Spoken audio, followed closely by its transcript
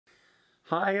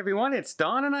Hi everyone, it's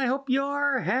Don and I hope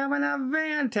you're having a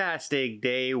fantastic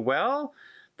day. Well,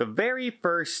 the very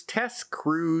first test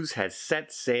cruise has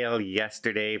set sail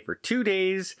yesterday for 2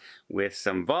 days with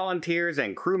some volunteers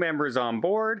and crew members on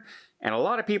board. And a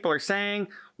lot of people are saying,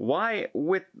 why,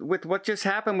 with what just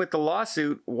happened with the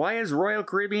lawsuit, why is Royal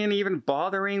Caribbean even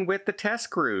bothering with the test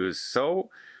cruise? So,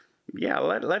 yeah,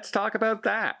 let's talk about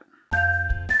that.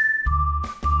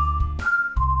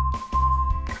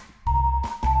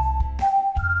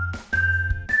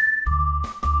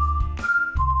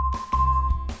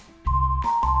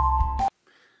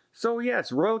 So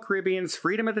yes, Royal Caribbean's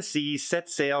Freedom of the Seas set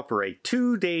sail for a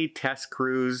 2-day test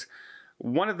cruise.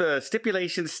 One of the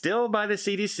stipulations still by the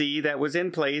CDC that was in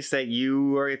place that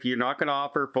if you're not going to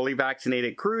offer fully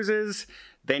vaccinated cruises,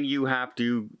 then you have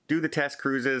to do the test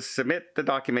cruises, submit the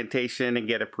documentation, and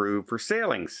get approved for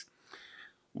sailings.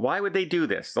 Why would they do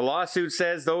this? The lawsuit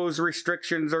says those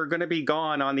restrictions are going to be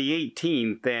gone on the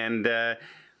 18th, and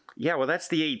yeah, well, that's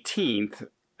the 18th.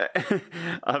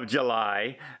 of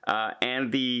July,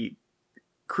 and the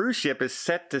cruise ship is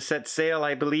set to set sail,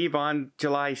 I believe, on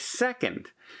July 2nd.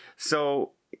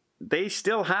 So they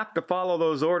still have to follow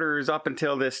those orders up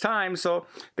until this time, so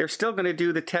they're still going to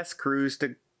do the test cruise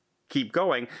to keep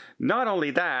going. Not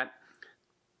only that,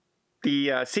 the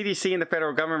CDC and the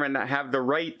federal government have the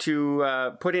right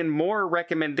to put in more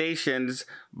recommendations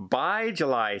by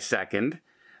July 2nd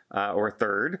or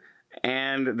 3rd.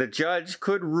 And the judge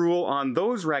could rule on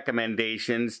those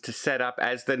recommendations to set up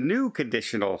as the new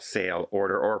conditional sail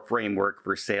order or framework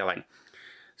for sailing.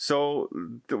 So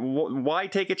why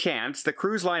take a chance? The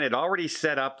cruise line had already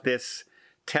set up this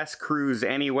test cruise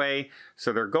anyway,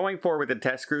 so they're going forward with the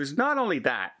test cruise. Not only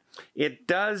that, it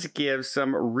does give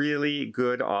some really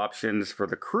good options for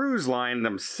the cruise line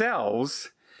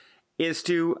themselves, is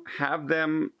to have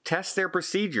them test their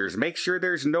procedures, make sure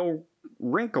there's no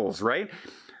wrinkles, right?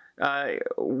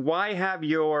 Why have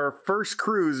your first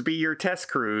cruise be your test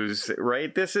cruise,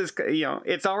 right? This is,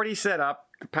 it's already set up.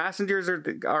 The passengers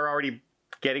are already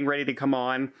getting ready to come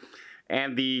on,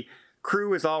 and the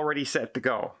crew is already set to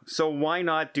go. So why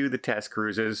not do the test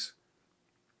cruises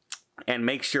and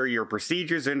make sure your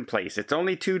procedures are in place? It's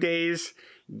only 2 days.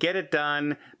 Get it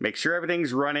done. Make sure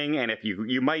everything's running. And if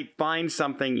you might find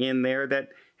something in there that,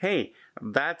 hey,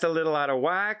 that's a little out of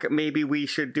whack, maybe we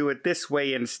should do it this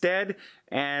way instead,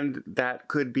 and that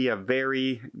could be a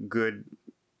very good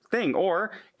thing.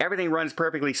 Or everything runs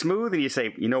perfectly smooth and you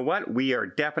say, you know what, we are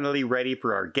definitely ready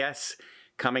for our guests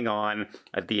coming on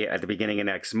at the beginning of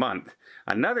next month.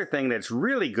 Another thing that's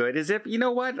really good is if, you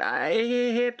know what, I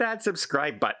hit that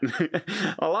subscribe button.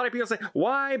 A lot of people say,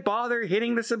 why bother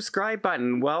hitting the subscribe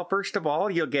button? Well, first of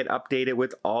all, you'll get updated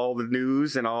with all the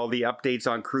news and all the updates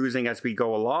on cruising as we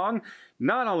go along.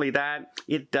 Not only that,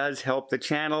 it does help the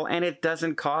channel and it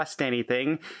doesn't cost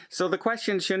anything. So the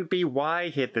question shouldn't be why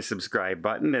hit the subscribe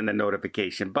button and the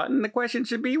notification button. The question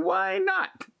should be why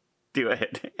not do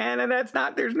it? And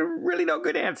there's really no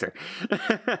good answer.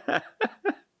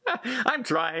 I'm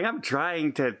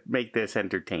trying to make this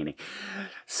entertaining.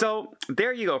 So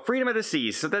there you go, Freedom of the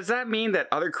Seas. So does that mean that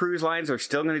other cruise lines are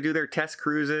still going to do their test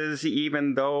cruises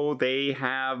even though they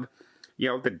have,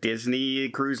 the Disney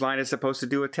cruise line is supposed to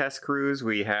do a test cruise?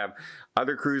 We have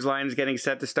other cruise lines getting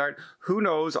set to start. Who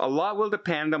knows? A lot will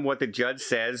depend on what the judge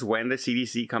says when the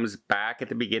CDC comes back at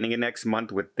the beginning of next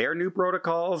month with their new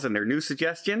protocols and their new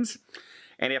suggestions.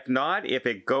 And if not, if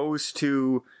it goes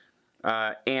to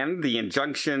end, the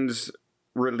injunctions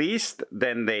released,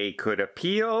 then they could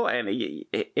appeal, and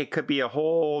it could be a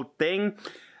whole thing.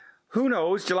 Who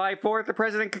knows? July 4th, the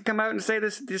president could come out and say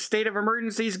this state of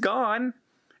emergency is gone,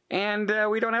 and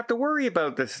we don't have to worry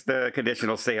about the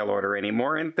conditional sail order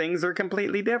anymore, and things are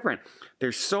completely different.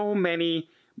 There's so many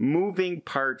moving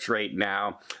parts right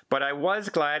now, but I was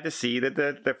glad to see that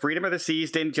the Freedom of the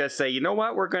Seas didn't just say, you know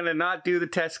what, we're going to not do the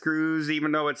test cruise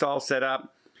even though it's all set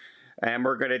up. And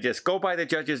we're going to just go by the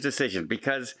judge's decision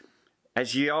because,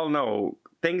 as you all know,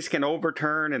 things can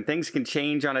overturn and things can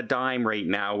change on a dime right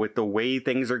now with the way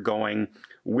things are going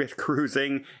with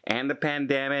cruising and the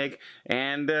pandemic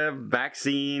and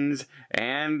vaccines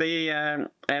and the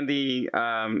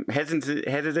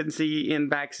hesitancy in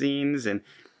vaccines. And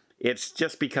it's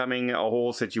just becoming a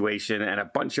whole situation and a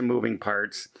bunch of moving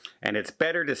parts. And it's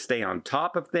better to stay on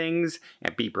top of things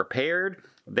and be prepared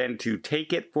than to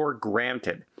take it for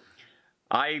granted.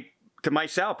 I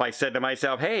said to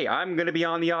myself, hey, I'm going to be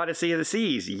on the Odyssey of the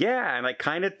Seas. Yeah, and I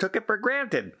kind of took it for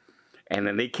granted. And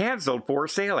then they canceled 4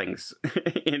 sailings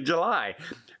in July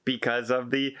because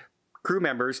of the crew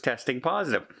members testing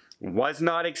positive. Was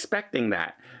not expecting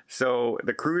that. So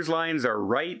the cruise lines are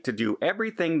right to do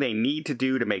everything they need to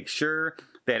do to make sure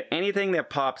that anything that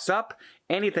pops up,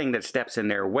 anything that steps in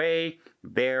their way,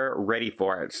 they're ready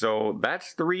for it. So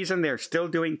that's the reason they're still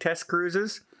doing test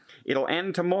cruises. It'll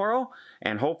end tomorrow,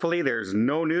 and hopefully there's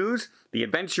no news. The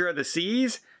Adventure of the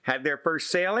Seas had their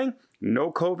first sailing.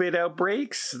 No COVID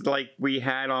outbreaks like we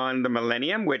had on the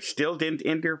Millennium, which still didn't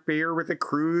interfere with the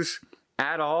cruise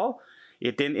at all.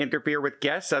 It didn't interfere with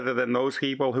guests other than those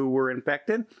people who were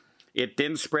infected. It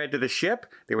didn't spread to the ship.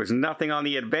 There was nothing on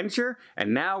the Adventure.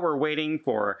 And now we're waiting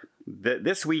for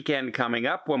this weekend coming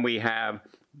up when we have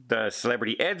the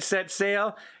Celebrity Ed set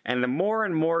sail. And the more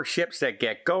and more ships that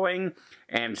get going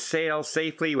and sail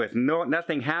safely with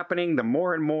nothing happening, the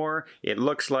more and more it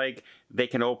looks like they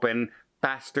can open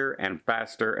faster and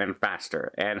faster and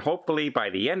faster. And hopefully by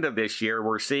the end of this year,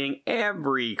 we're seeing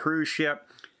every cruise ship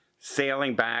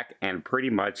sailing back and pretty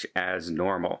much as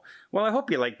normal. Well, I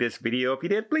hope you liked this video. If you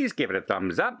did, please give it a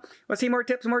thumbs up. Want to see more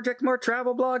tips, more tricks, more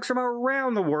travel blogs from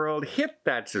around the world? Hit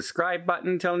that subscribe button.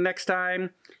 Until next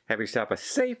time, have yourself a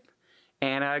safe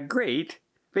and a great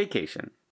vacation.